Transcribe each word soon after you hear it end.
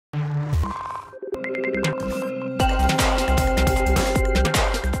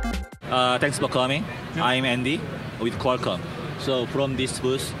Thanks for coming. Yeah. I'm Andy with Qualcomm. So from this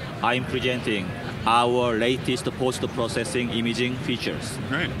booth, I'm presenting our latest post-processing imaging features.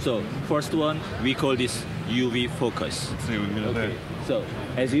 Great. So first one, we call this UV focus. Let's see what we can do there. So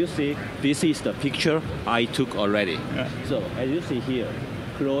as you see, this is the picture I took already. Yeah. So as you see here,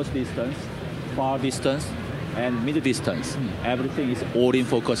 close distance, far distance, and mid distance. Everything is all in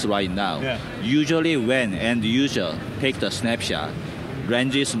focus right now. Yeah. Usually when end user take the snapshot,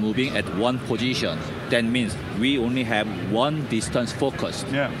 lens is moving at one position. That means we only have one distance focused.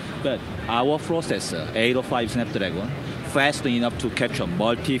 Yeah. But our processor, 805 Snapdragon, fast enough to capture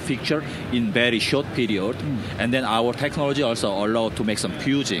multi-picture in very short period. And then our technology also allows to make some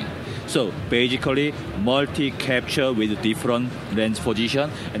fusing. So basically, multi-capture with different lens position,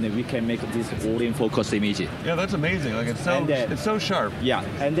 and then we can make this all-in-focus image. Yeah, that's amazing. Like it's so sharp. Yeah,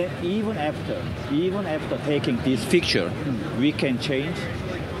 and then even after taking this picture, we can change.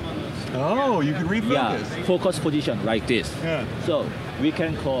 Oh, you can refocus. Yeah, focus position like this. Yeah. So we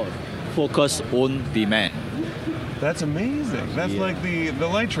can call focus on demand. That's amazing. That's Yeah. like the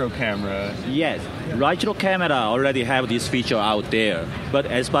Litro camera. Yes, Litro camera already have this feature out there. But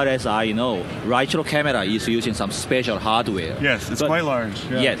as far as I know, Litro camera is using some special hardware. Yes, it's quite large.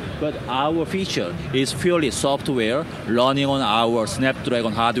 Yeah. Yes, but our feature is purely software running on our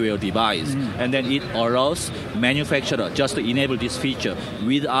Snapdragon hardware device. And then it allows manufacturer just to enable this feature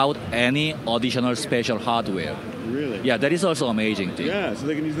without any additional special hardware. Really? Yeah, that is also amazing thing. Yeah, so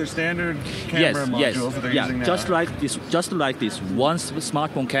they can use their standard camera modules that they're using now. Just like this, one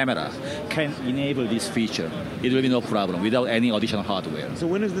smartphone camera can enable this feature. It will be no problem without any additional hardware. So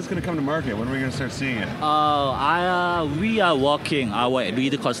when is this going to come to market? When are we going to start seeing it? We are working our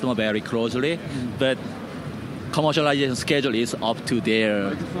lead customer very closely, but commercialization schedule is up to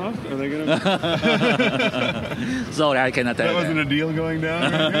their. Microsoft? Are they going to? Sorry, I cannot tell That you. wasn't a deal going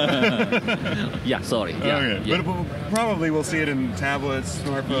down? Yeah, sorry. Yeah, Okay. yeah. But probably we'll see it in tablets,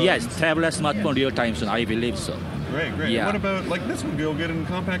 smartphones. Yes, tablet, smartphone, real time soon. I believe so. Great, great. Yeah. And what about, like, this would go good in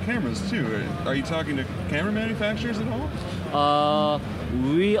compact cameras too? Are you talking to camera manufacturers at all?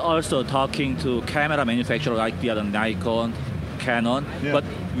 We also talking to camera manufacturer like the other Nikon, Canon, Yeah. but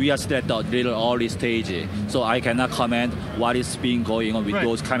we are still at the little early stage, so I cannot comment what is being going on with Right.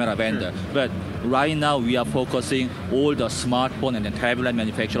 those camera vendors. Sure. But right now we are focusing all the smartphone and the tablet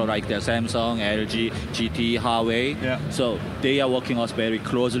manufacturer like the Samsung, LG, GT, Huawei. Yeah. So they are working us very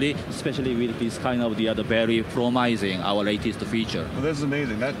closely, especially with this kind of the other very promising our latest feature. Well, this is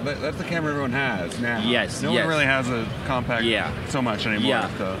amazing. That's the camera everyone has now. Yes, No yes. one really has a compact so much anymore. Yeah.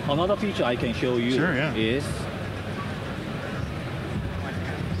 So. Another feature I can show you Sure, yeah. is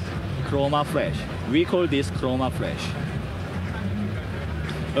Chroma Flash. We call this Chroma Flash.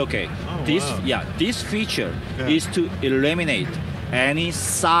 Okay. Oh, this wow. this feature Yeah. is to eliminate any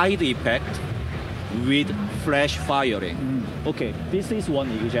side effect with flash firing. Okay, this is one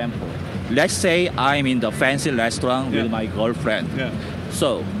example. Let's say I'm in the fancy restaurant Yeah. with my girlfriend. Yeah.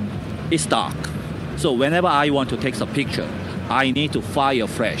 So it's dark. So whenever I want to take a picture, I need to fire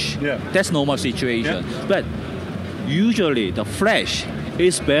flash. Yeah. That's normal situation. Yeah. But usually the flash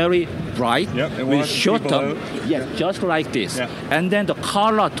is very bright Yep, it with washes short people term. out. Yes, just like this. Yeah. And then the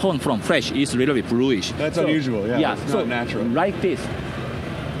color tone from flash is really bluish. That's unusual, yeah. It's so not natural. like this.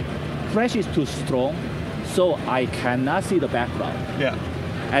 Flash is too strong, so I cannot see the background. Yeah.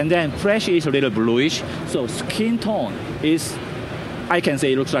 And then flash is a little bluish, so skin tone is, I can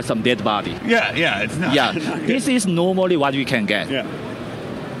say it looks like some dead body. Yeah, it's not. Yeah, not good. this is normally what we can get. Yeah.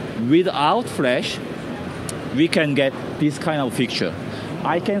 Without flash, we can get this kind of picture.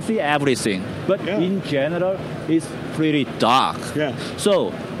 I can see everything, but Yeah. in general, it's pretty dark. Yeah.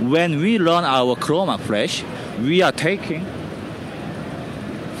 So when we run our Chroma Flash, we are taking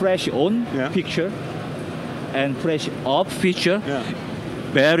flash on Yeah. picture and flash off picture Yeah.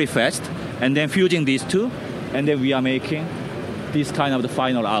 very fast, and then fusing these two, and then we are making this kind of the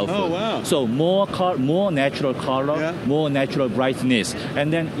final output. Oh, wow. So more natural color, Yeah. more natural brightness,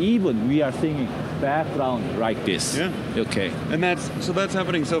 and then even we are seeing background like this. Yeah. Okay. And that's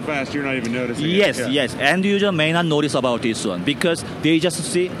happening so fast you're not even noticing Yes, it. Yeah. yes. End user may not notice about this one because they just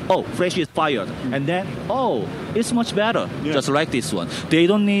see, oh, flash is fired, and then oh, it's much better, Yeah. just like this one. They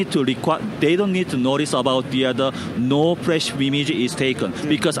don't need to notice about the other no flash image is taken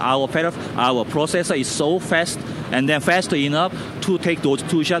because our processor is so fast and then fast enough to take those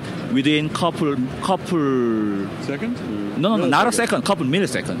two shots within couple. Seconds? No, not a Milliseconds. second, couple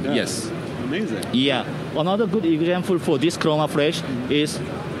milliseconds. Yeah. Yes. Amazing. Yeah. Another good example for this Chroma Flash is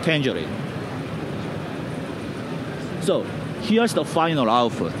Tangerine. So here's the final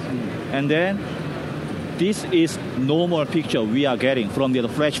output. And then this is normal picture we are getting from the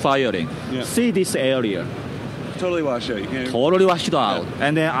flash firing. Yeah. See this area. Totally washed out. You can't even... Totally washed out.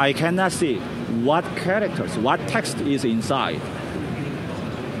 And then I cannot see what characters, what text is inside.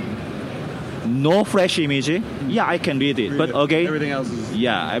 No fresh image. Yeah, I can read it. But again, everything else is...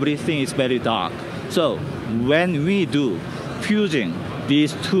 Yeah, everything is very dark. So when we do fusing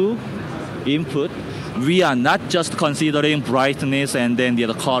these two input, we are not just considering brightness and then the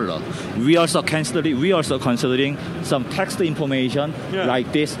other color. We also considering some text information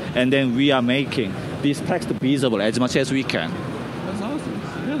like this, and then we are making this text visible as much as we can. That's awesome.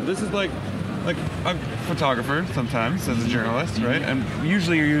 Yeah, this is like I'm a photographer sometimes as a journalist, right? And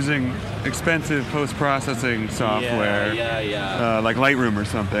usually you're using expensive post-processing software, like Lightroom or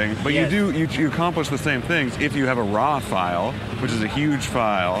something. But you accomplish the same things if you have a raw file, which is a huge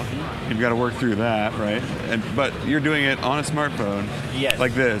file. You've got to work through that, right? But you're doing it on a smartphone,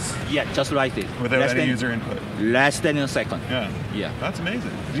 like this. Yeah, just like this. Without any user input. Less than a second. Yeah. That's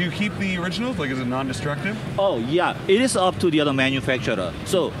amazing. Do you keep the originals? Like, is it non-destructive? Oh, yeah. It is up to the other manufacturer.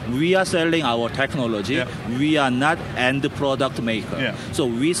 So we are selling our technology. Yeah. We are not end product maker. Yeah. So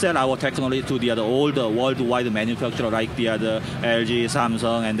we sell our technology to the other all the worldwide manufacturer like the other LG,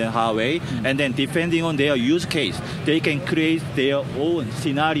 Samsung, and then Huawei. And then depending on their use case, they can create their own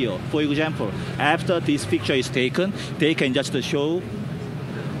scenario. For example, after this picture is taken, they can just show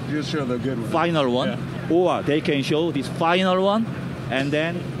the good one. Final one, or they can show this final one and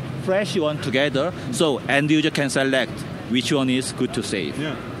then fresh one together. So end user can select which one is good to save.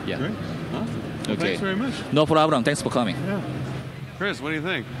 Yeah. Great. Awesome. Well, Okay. thanks very much. No problem. Thanks for coming. Yeah. Chris, what do you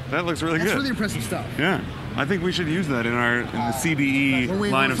think? That looks really good. That's really impressive stuff. Yeah. I think we should use that in the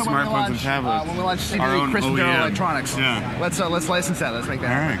CBE line of smartphones and tablets. When we launch Our CBE, own Chris from Darrell OEM. Electronics. Yeah. Let's license that. Let's make that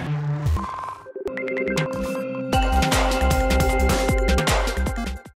happen. All right.